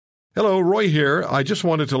Hello, Roy here. I just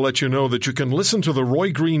wanted to let you know that you can listen to The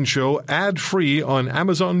Roy Green Show ad-free on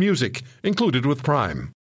Amazon Music, included with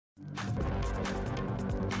Prime.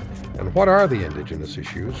 And what are the Indigenous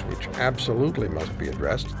issues which absolutely must be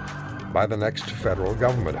addressed by the next federal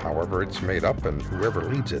government, however it's made up and whoever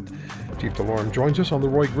leads it? Chief DeLorme joins us on The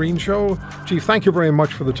Roy Green Show. Chief, thank you very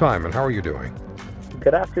much for the time, and how are you doing?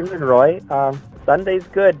 Good afternoon, Roy. Sunday's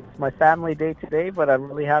good. It's my family day today, but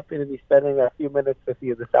I'm really happy to be spending a few minutes with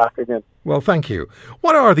you this afternoon. Well, thank you.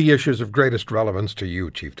 What are the issues of greatest relevance to you,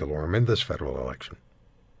 Chief DeLorme, in this federal election?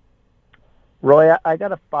 Roy, I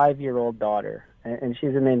got a 5-year-old daughter, and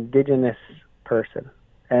she's an Indigenous person.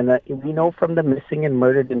 And we know from the missing and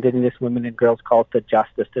murdered Indigenous women and girls calls to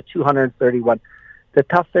justice, the 231, the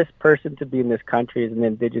toughest person to be in this country is an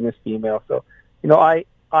Indigenous female. So,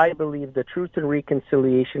 I believe the Truth and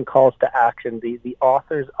Reconciliation calls to action, the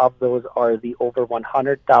authors of those are the over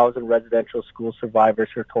 100,000 residential school survivors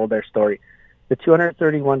who told their story. The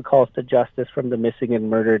 231 calls to justice from the missing and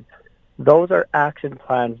murdered, those are action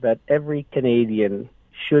plans that every Canadian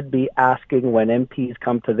should be asking when MPs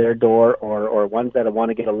come to their door or ones that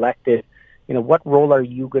want to get elected. What role are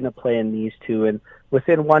you going to play in these two? And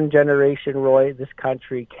within one generation, Roy, this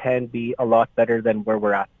country can be a lot better than where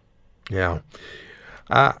we're at. Yeah.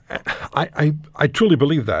 I truly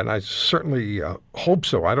believe that, and I certainly hope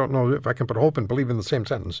so. I don't know if I can put hope and believe in the same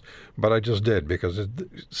sentence, but I just did, because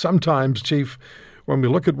sometimes, Chief, when we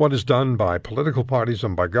look at what is done by political parties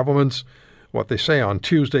and by governments, what they say on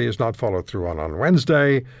Tuesday is not followed through on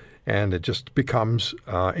Wednesday, and it just becomes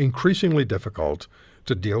increasingly difficult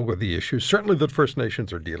to deal with the issues, certainly that First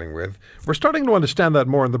Nations are dealing with. We're starting to understand that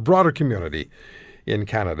more in the broader community in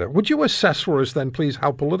Canada. Would you assess for us then, please,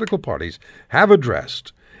 how political parties have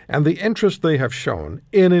addressed and the interest they have shown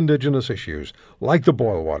in Indigenous issues like the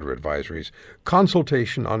boil water advisories,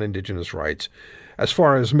 consultation on Indigenous rights, as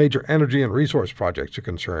far as major energy and resource projects are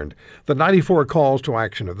concerned, the 94 calls to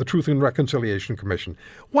action of the Truth and Reconciliation Commission?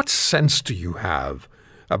 What sense do you have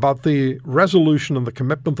about the resolution and the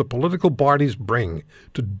commitment the political parties bring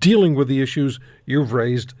to dealing with the issues you've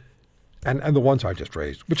raised and the ones I just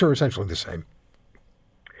raised, which are essentially the same?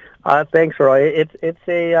 Thanks, Roy. It's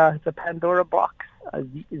a Pandora box.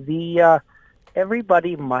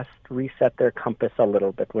 Everybody must reset their compass a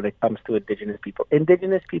little bit when it comes to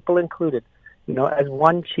Indigenous people included. As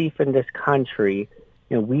one chief in this country,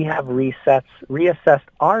 we have reassessed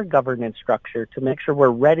our governance structure to make sure we're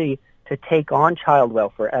ready to take on child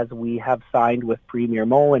welfare, as we have signed with Premier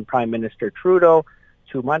Moe and Prime Minister Trudeau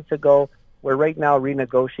 2 months ago. We're right now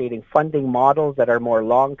renegotiating funding models that are more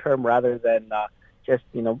long-term rather than just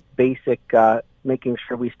basic, making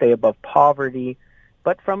sure we stay above poverty.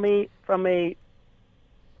 But from a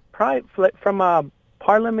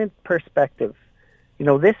Parliament perspective,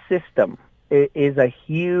 this system is a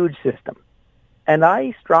huge system. And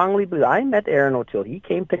I strongly believe, I met Aaron O'Toole. He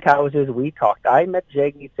came to Cowes, we talked. I met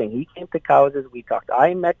Jagmeet Singh. He came to Cowes, we talked.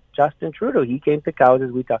 I met Justin Trudeau. He came to Cowes,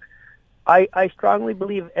 we talked. I strongly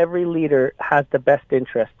believe every leader has the best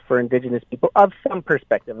interest for Indigenous people of some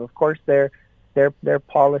perspective. Of course, their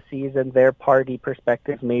policies and their party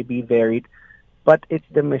perspectives may be varied, but it's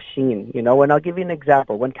the machine, And I'll give you an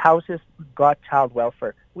example. When Cowes got child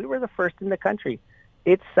welfare, we were the first in the country.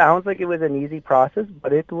 It sounds like it was an easy process,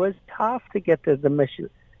 but it was tough to get to the mission.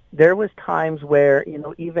 There was times where,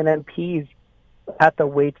 even MPs had to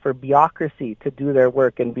wait for bureaucracy to do their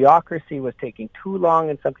work, and bureaucracy was taking too long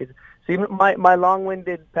in some cases. So even my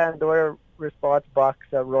long-winded Pandora response box,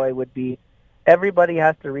 Roy, would be everybody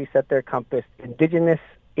has to reset their compass. Indigenous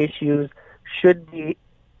issues should be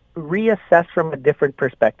reassessed from a different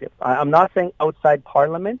perspective. I'm not saying outside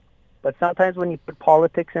Parliament, but sometimes when you put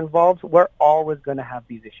politics involved, we're always going to have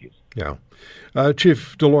these issues. Yeah.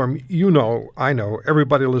 Chief DeLorme, I know,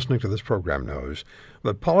 everybody listening to this program knows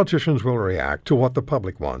that politicians will react to what the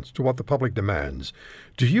public wants, to what the public demands.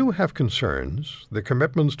 Do you have concerns the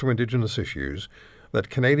commitments to Indigenous issues that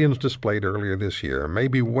Canadians displayed earlier this year may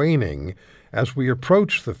be waning as we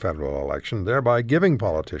approach the federal election, thereby giving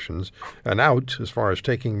politicians an out as far as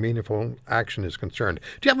taking meaningful action is concerned?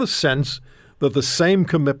 Do you have the sense that the same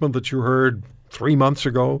commitment that you heard 3 months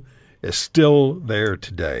ago is still there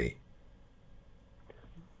today?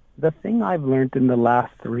 The thing I've learned in the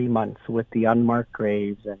last 3 months with the unmarked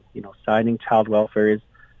graves and, signing child welfare is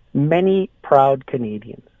many proud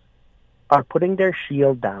Canadians are putting their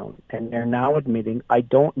shield down, and they're now admitting, I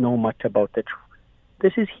don't know much about the truth.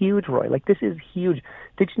 This is huge, Roy. This is huge.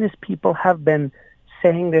 Indigenous people have been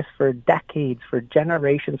saying this for decades, for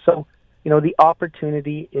generations. So, the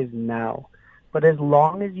opportunity is now. But as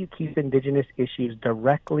long as you keep Indigenous issues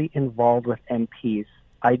directly involved with MPs,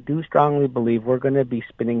 I do strongly believe we're going to be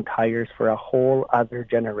spinning tires for a whole other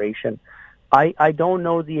generation. I don't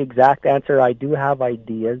know the exact answer. I do have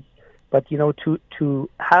ideas, but to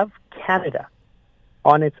have Canada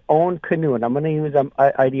on its own canoe, and I'm going to use an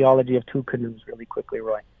ideology of two canoes really quickly,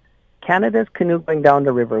 Roy. Canada's canoe going down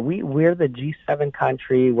the river. We're the G7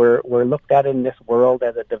 country. We're looked at in this world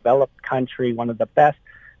as a developed country, one of the best.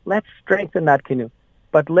 Let's strengthen that canoe,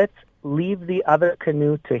 but let's leave the other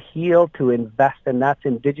canoe to heal, to invest, and that's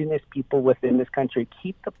Indigenous people within this country.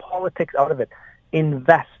 Keep the politics out of it.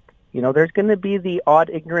 Invest. There's going to be the odd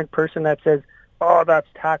ignorant person that says, oh, that's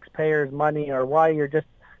taxpayers' money, or why you're just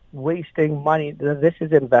wasting money. This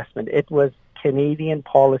is investment. It was Canadian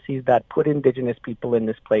policies that put Indigenous people in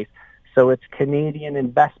this place. So it's Canadian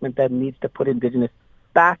investment that needs to put Indigenous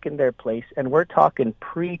back in their place. And we're talking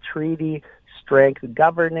pre-treaty strength,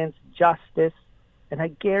 governance, justice. And I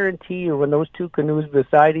guarantee you, when those two canoes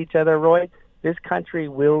beside each other, Roy, this country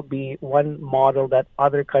will be one model that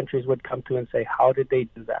other countries would come to and say, how did they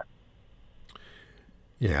do that?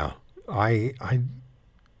 Yeah,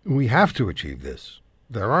 we have to achieve this.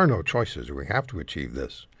 There are no choices. We have to achieve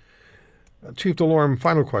this. Chief DeLorme,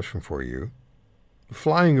 final question for you. The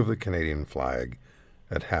flying of the Canadian flag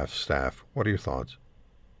at half-staff, what are your thoughts?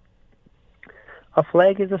 A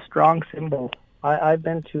flag is a strong symbol. I've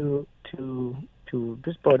been to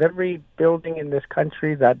just about every building in this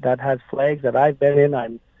country that has flags that I've been in.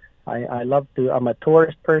 I'm a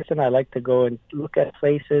tourist person. I like to go and look at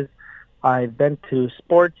places. I've been to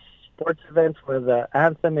sports events where the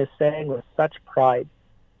anthem is sang with such pride.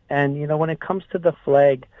 And, when it comes to the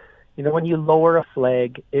flag, when you lower a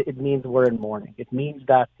flag, it means we're in mourning. It means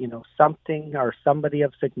that, something or somebody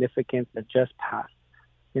of significance that just passed.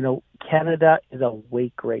 Canada is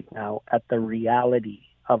awake right now at the reality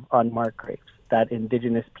of unmarked graves that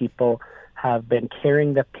Indigenous people have been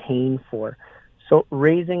carrying the pain for. So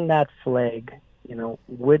raising that flag,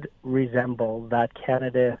 would resemble that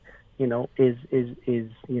Canada, is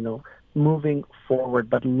moving forward,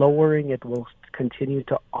 but lowering it will continue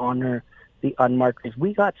to honor the unmarked graves.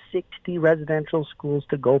 We got 60 residential schools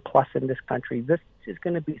to go plus in this country. This is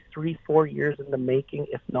going to be 3-4 years in the making,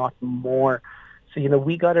 if not more. So,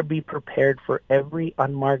 we got to be prepared for every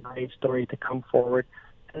unmarked grave story to come forward.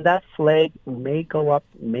 And that flag may go up,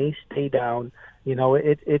 may stay down.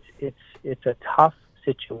 It's a tough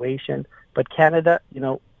situation. But Canada,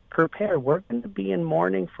 prepare. We're going to be in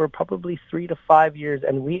mourning for probably 3 to 5 years,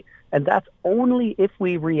 and that's only if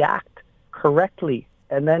we react correctly.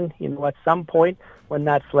 And then, at some point when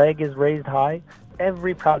that flag is raised high,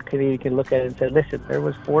 every proud Canadian can look at it and say, listen, there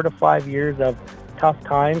was 4 to 5 years of tough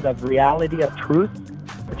times, of reality, of truth,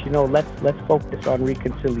 but let's focus on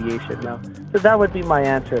reconciliation now. So that would be my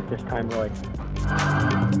answer at this time, Roy.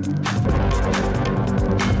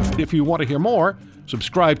 If you want to hear more,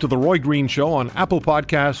 subscribe to The Roy Green Show on Apple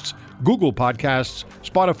Podcasts, Google Podcasts,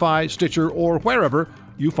 Spotify, Stitcher, or wherever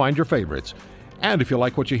you find your favorites. And if you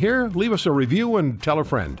like what you hear, leave us a review and tell a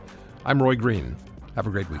friend. I'm Roy Green. Have a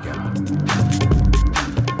great weekend.